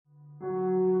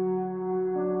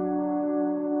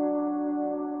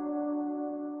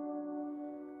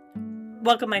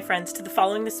Welcome, my friends, to the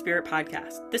Following the Spirit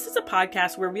podcast. This is a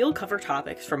podcast where we'll cover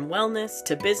topics from wellness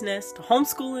to business to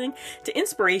homeschooling to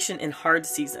inspiration in hard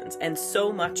seasons and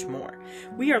so much more.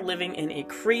 We are living in a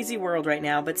crazy world right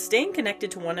now, but staying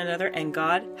connected to one another and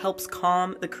God helps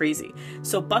calm the crazy.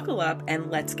 So buckle up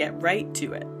and let's get right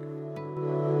to it.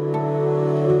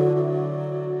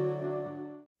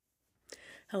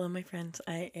 Hello, my friends.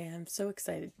 I am so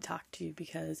excited to talk to you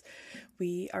because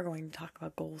we are going to talk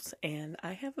about goals, and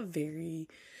I have a very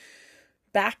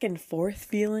back and forth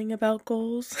feeling about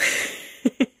goals.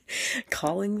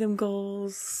 Calling them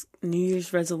goals, New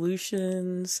Year's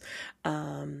resolutions,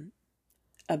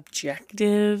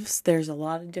 objectives. There's a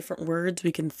lot of different words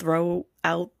we can throw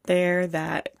out there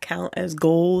that count as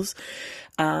goals.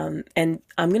 And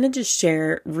I'm going to just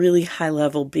share really high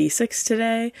level basics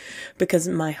today because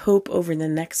my hope over the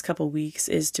next couple weeks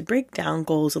is to break down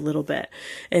goals a little bit.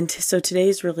 And so today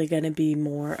is really going to be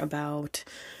more about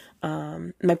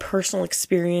my personal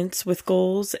experience with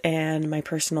goals and my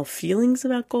personal feelings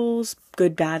about goals,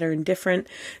 good, bad, or indifferent.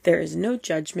 There is no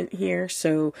judgment here.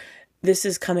 So this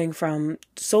is coming from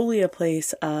solely a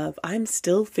place of I'm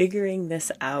still figuring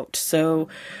this out. So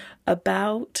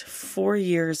about 4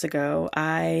 years ago,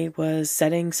 I was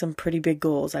setting some pretty big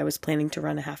goals. I was planning to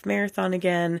run a half marathon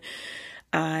again.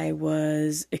 I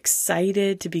was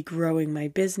excited to be growing my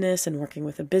business and working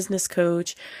with a business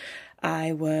coach.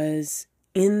 I was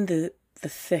in the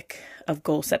thick of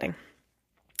goal setting.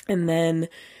 And then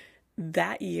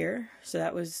that year, so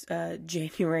that was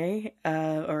January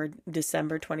or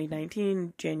December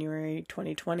 2019, January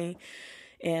 2020.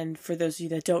 And for those of you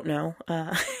that don't know,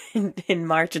 in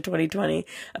March of 2020,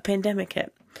 a pandemic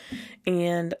hit.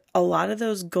 And a lot of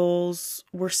those goals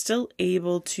were still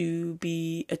able to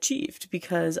be achieved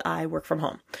because I work from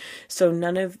home. So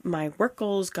none of my work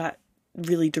goals got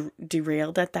really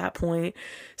derailed at that point.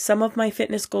 Some of my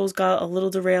fitness goals got a little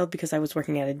derailed because I was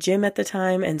working at a gym at the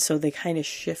time, and so they kind of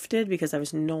shifted because I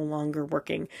was no longer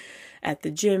working at the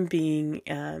gym, being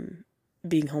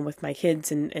home with my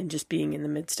kids and just being in the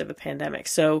midst of a pandemic.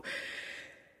 So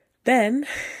then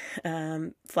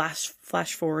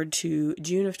flash forward to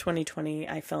June of 2020,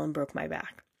 I fell and broke my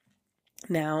back.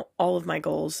 Now, all of my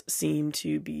goals seem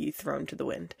to be thrown to the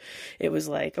wind. It was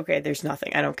like, okay, there's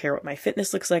nothing. I don't care what my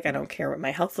fitness looks like. I don't care what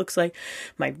my health looks like.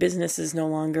 My business is no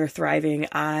longer thriving.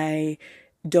 I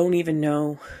don't even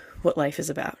know what life is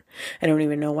about. I don't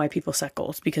even know why people set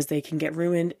goals because they can get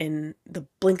ruined in the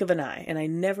blink of an eye. And I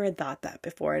never had thought that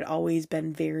before. I'd always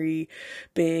been very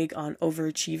big on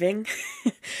overachieving.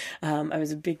 I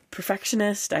was a big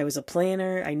perfectionist. I was a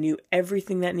planner. I knew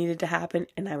everything that needed to happen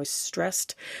and I was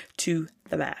stressed to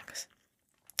the max.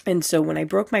 And so when I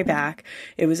broke my back,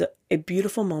 it was a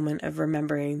beautiful moment of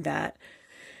remembering that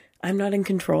I'm not in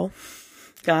control.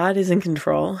 God is in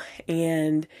control,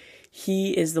 and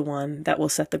He is the one that will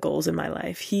set the goals in my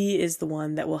life. He is the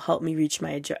one that will help me reach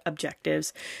my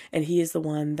objectives, and He is the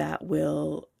one that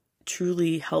will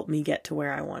truly help me get to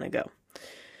where I want to go.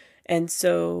 And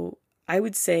so I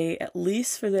would say at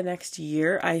least for the next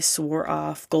year, I swore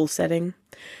off goal setting.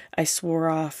 I swore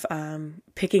off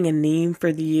picking a name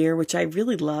for the year, which I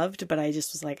really loved, but I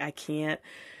just was like, I can't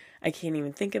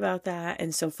even think about that.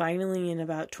 And so finally in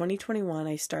about 2021,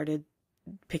 I started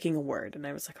picking a word, and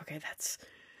I was like, okay,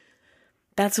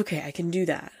 that's okay. I can do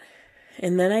that.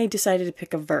 And then I decided to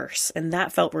pick a verse, and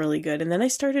that felt really good. And then I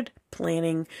started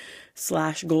planning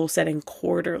 / goal setting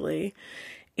quarterly,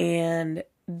 and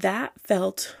that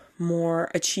felt more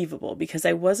achievable because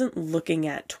I wasn't looking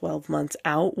at 12 months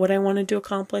out what I wanted to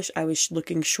accomplish. I was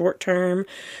looking short term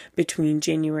between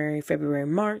January, February,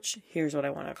 March. Here's what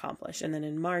I want to accomplish. And then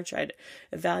in March, I'd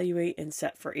evaluate and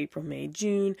set for April, May,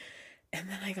 June. And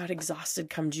then I got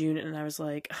exhausted come June, and I was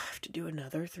like, I have to do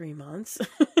another 3 months.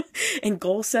 And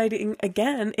goal setting,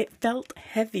 again, it felt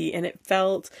heavy and it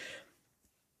felt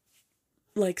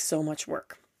like so much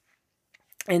work.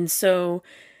 And so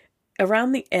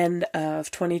around the end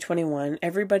of 2021,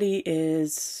 everybody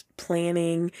is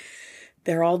planning.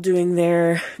 They're all doing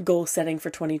their goal setting for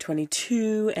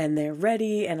 2022 and they're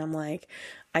ready. And I'm like,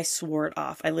 I swore it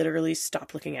off. I literally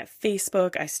stopped looking at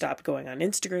Facebook. I stopped going on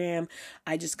Instagram.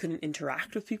 I just couldn't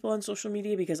interact with people on social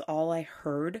media because all I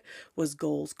heard was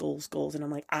goals, goals, goals. And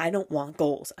I'm like, I don't want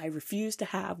goals. I refuse to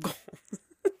have goals.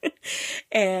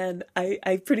 And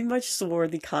I pretty much swore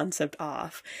the concept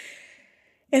off.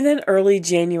 And then early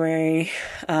January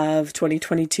of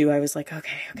 2022, I was like,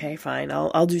 okay, fine.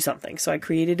 I'll do something. So I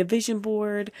created a vision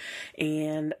board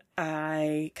and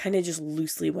I kind of just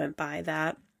loosely went by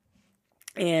that.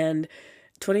 And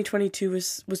 2022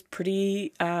 was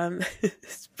pretty,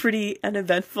 pretty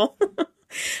uneventful.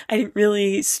 I didn't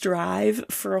really strive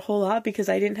for a whole lot because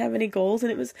I didn't have any goals,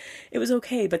 and it was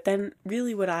okay. But then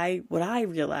really what I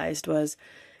realized was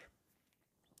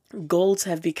goals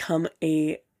have become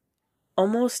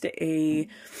almost a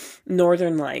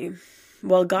northern light.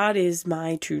 While God is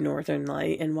my true northern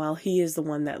light, and while He is the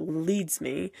one that leads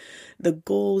me, the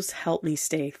goals help me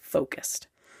stay focused.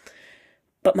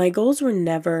 But my goals were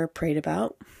never prayed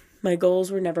about. My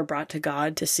goals were never brought to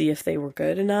God to see if they were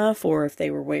good enough or if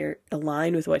they were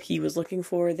aligned with what He was looking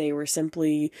for. They were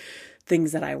simply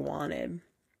things that I wanted.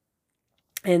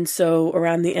 And so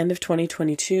around the end of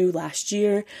 2022, last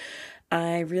year,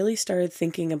 I really started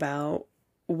thinking about,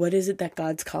 what is it that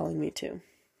God's calling me to?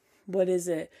 What is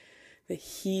it that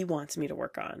He wants me to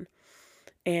work on?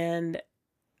 And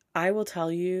I will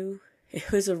tell you,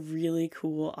 it was a really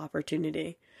cool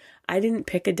opportunity. I didn't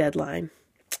pick a deadline.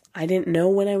 I didn't know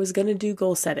when I was going to do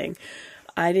goal setting.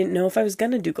 I didn't know if I was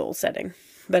going to do goal setting.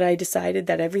 But I decided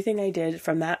that everything I did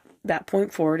from that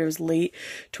point forward, it was late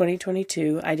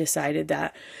 2022, I decided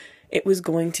that it was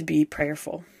going to be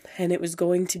prayerful. And it was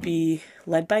going to be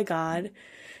led by God.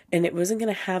 And it wasn't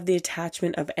going to have the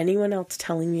attachment of anyone else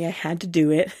telling me I had to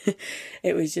do it.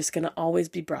 It was just going to always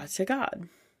be brought to God.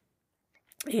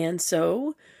 And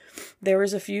so there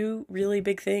was a few really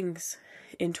big things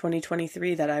in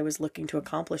 2023 that I was looking to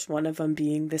accomplish. One of them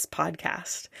being this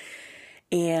podcast.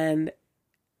 And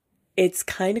it's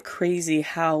kind of crazy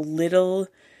how little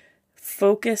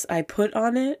focus I put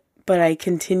on it, but I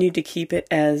continued to keep it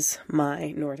as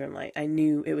my northern light. I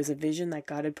knew it was a vision that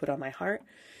God had put on my heart.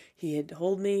 He had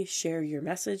told me, share your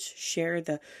message, share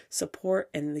the support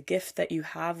and the gift that you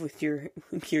have with your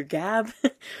gab.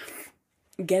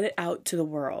 Get it out to the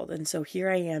world. And so here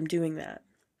I am doing that.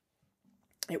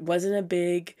 It wasn't a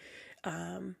big,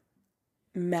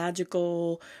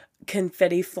 magical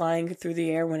confetti flying through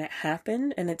the air when it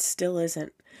happened, and it still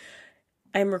isn't.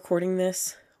 I'm recording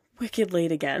this wicked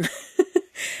late again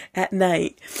at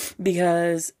night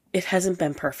because it hasn't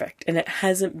been perfect and it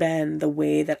hasn't been the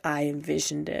way that I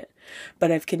envisioned it.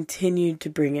 But I've continued to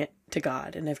bring it to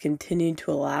God, and I've continued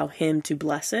to allow Him to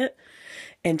bless it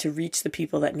and to reach the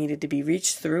people that needed to be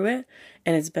reached through it.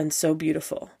 And it's been so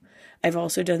beautiful. I've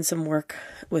also done some work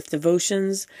with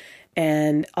devotions,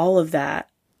 and all of that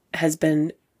has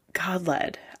been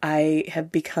God-led. I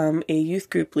have become a youth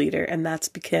group leader, and that's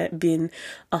been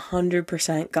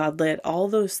 100% God-led. All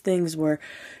those things were,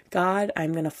 God,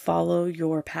 I'm going to follow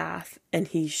your path. And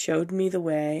He showed me the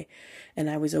way, and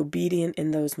I was obedient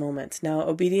in those moments. Now,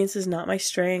 obedience is not my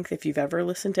strength, if you've ever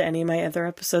listened to any of my other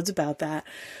episodes about that.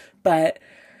 But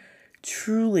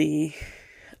truly,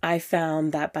 I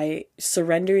found that by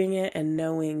surrendering it and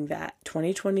knowing that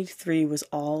 2023 was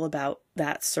all about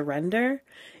that surrender,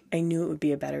 I knew it would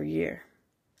be a better year.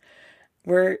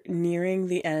 We're nearing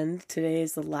the end. Today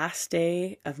is the last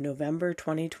day of November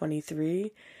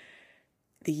 2023.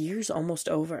 The year's almost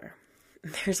over.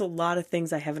 There's a lot of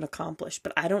things I haven't accomplished,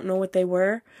 but I don't know what they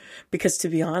were because, to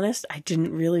be honest, I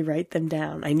didn't really write them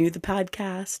down. I knew the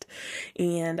podcast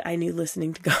and I knew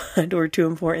listening to God were two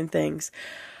important things.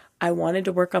 I wanted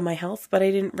to work on my health, but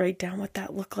I didn't write down what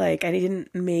that looked like. I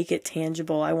didn't make it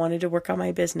tangible. I wanted to work on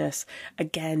my business.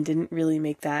 Again, didn't really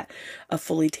make that a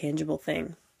fully tangible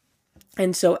thing.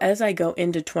 And so as I go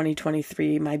into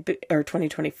 2023,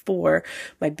 2024,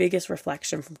 my biggest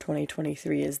reflection from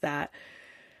 2023 is that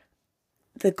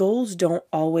the goals don't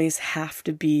always have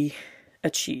to be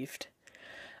achieved.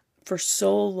 For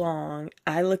so long,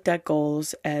 I looked at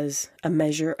goals as a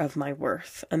measure of my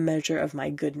worth, a measure of my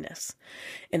goodness.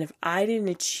 And if I didn't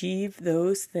achieve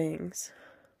those things,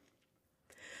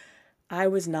 I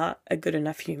was not a good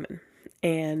enough human.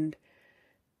 And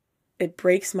it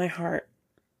breaks my heart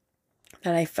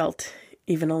that I felt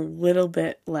even a little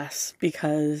bit less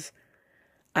because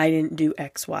I didn't do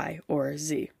X, Y, or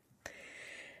Z.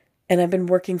 And I've been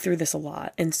working through this a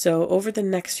lot. And so over the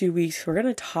next few weeks, we're going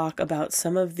to talk about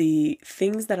some of the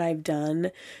things that I've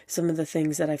done, some of the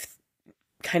things that I've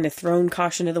kind of thrown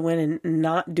caution to the wind and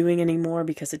not doing anymore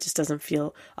because it just doesn't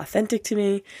feel authentic to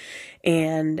me.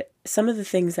 And some of the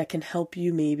things that can help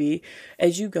you maybe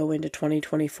as you go into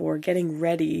 2024, getting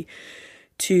ready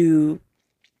to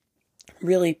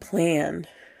really plan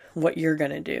what you're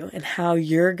going to do and how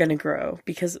you're going to grow.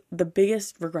 Because the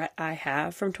biggest regret I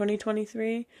have from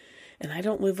 2023, and I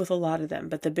don't live with a lot of them,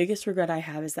 but the biggest regret I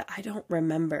have is that I don't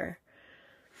remember.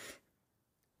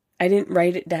 I didn't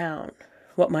write it down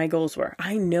what my goals were.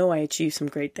 I know I achieved some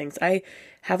great things. I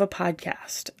have a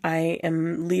podcast. I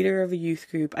am leader of a youth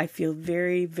group. I feel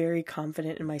very, very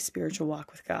confident in my spiritual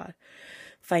walk with God.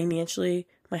 Financially,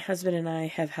 my husband and I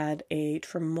have had a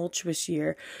tumultuous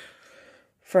year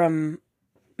from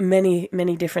many,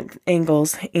 many different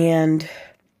angles, and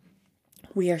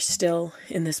we are still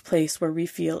in this place where we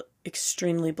feel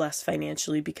extremely blessed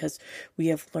financially because we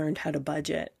have learned how to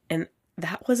budget. And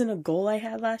that wasn't a goal I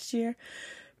had last year,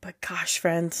 but gosh,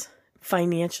 friends,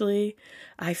 financially,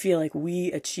 I feel like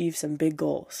we achieved some big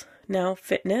goals. Now,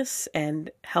 fitness and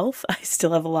health, I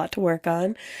still have a lot to work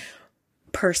on.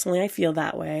 Personally, I feel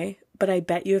that way. But I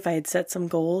bet you if I had set some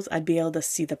goals, I'd be able to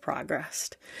see the progress.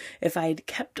 If I'd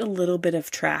kept a little bit of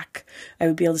track, I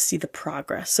would be able to see the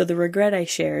progress. So the regret I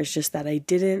share is just that I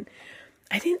didn't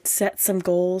set some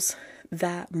goals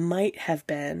that might have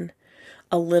been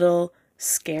a little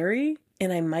scary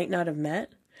and I might not have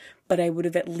met, but I would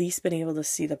have at least been able to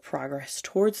see the progress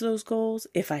towards those goals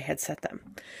if I had set them.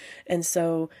 And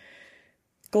so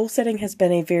goal setting has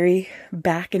been a very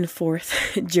back and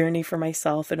forth journey for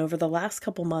myself. And over the last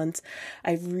couple months,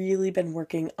 I've really been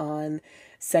working on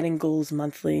setting goals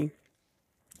monthly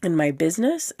in my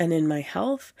business and in my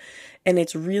health. And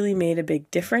it's really made a big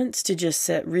difference to just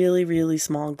set really, really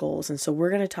small goals. And so we're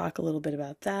going to talk a little bit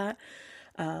about that.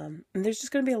 And there's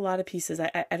just going to be a lot of pieces.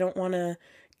 I don't want to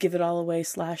give it all away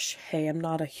 / hey, I'm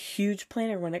not a huge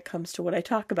planner when it comes to what I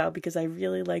talk about, because I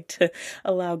really like to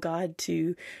allow God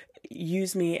to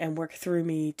use me and work through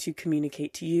me to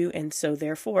communicate to you. And so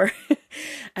therefore,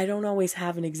 I don't always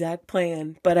have an exact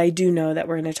plan, but I do know that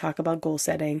we're going to talk about goal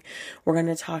setting. We're going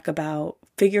to talk about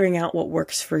figuring out what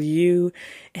works for you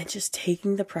and just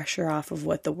taking the pressure off of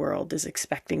what the world is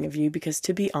expecting of you. Because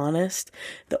to be honest,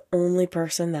 the only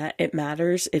person that it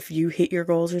matters if you hit your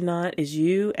goals or not is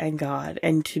you and God.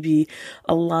 And to be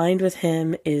aligned with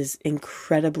Him is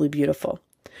incredibly beautiful.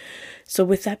 So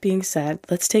with that being said,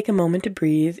 let's take a moment to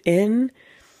breathe in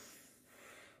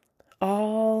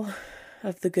all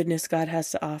of the goodness God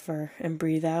has to offer and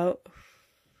breathe out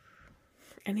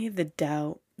any of the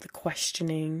doubt, the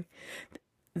questioning,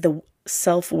 the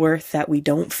self-worth that we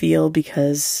don't feel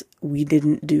because we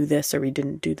didn't do this or we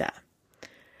didn't do that.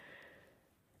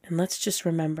 And let's just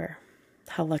remember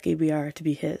how lucky we are to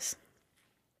be His.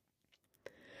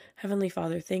 Heavenly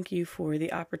Father, thank you for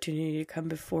the opportunity to come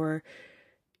before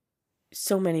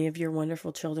so many of your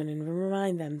wonderful children and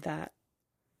remind them that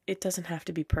it doesn't have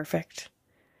to be perfect.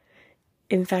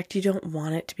 In fact, you don't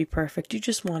want it to be perfect. You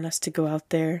just want us to go out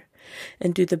there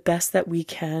and do the best that we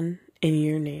can in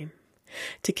your name,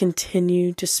 to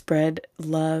continue to spread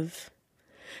love,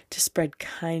 to spread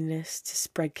kindness, to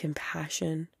spread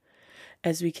compassion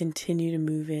as we continue to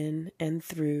move in and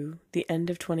through the end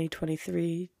of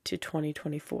 2023 to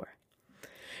 2024.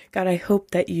 God, I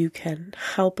hope that you can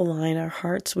help align our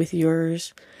hearts with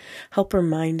yours, help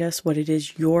remind us what it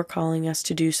is you're calling us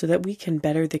to do so that we can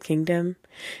better the kingdom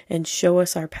and show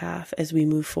us our path as we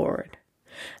move forward.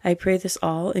 I pray this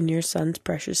all in your Son's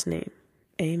precious name.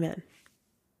 Amen.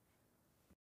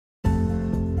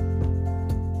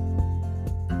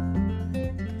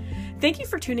 Thank you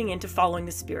for tuning in to Following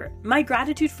the Spirit. My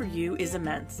gratitude for you is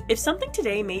immense. If something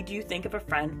today made you think of a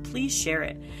friend, please share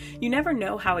it. You never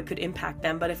know how it could impact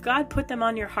them, but if God put them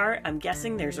on your heart, I'm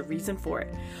guessing there's a reason for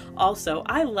it. Also,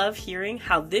 I love hearing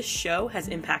how this show has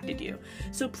impacted you.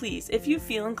 So please, if you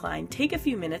feel inclined, take a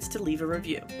few minutes to leave a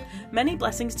review. Many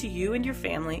blessings to you and your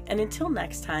family, and until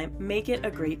next time, make it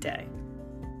a great day.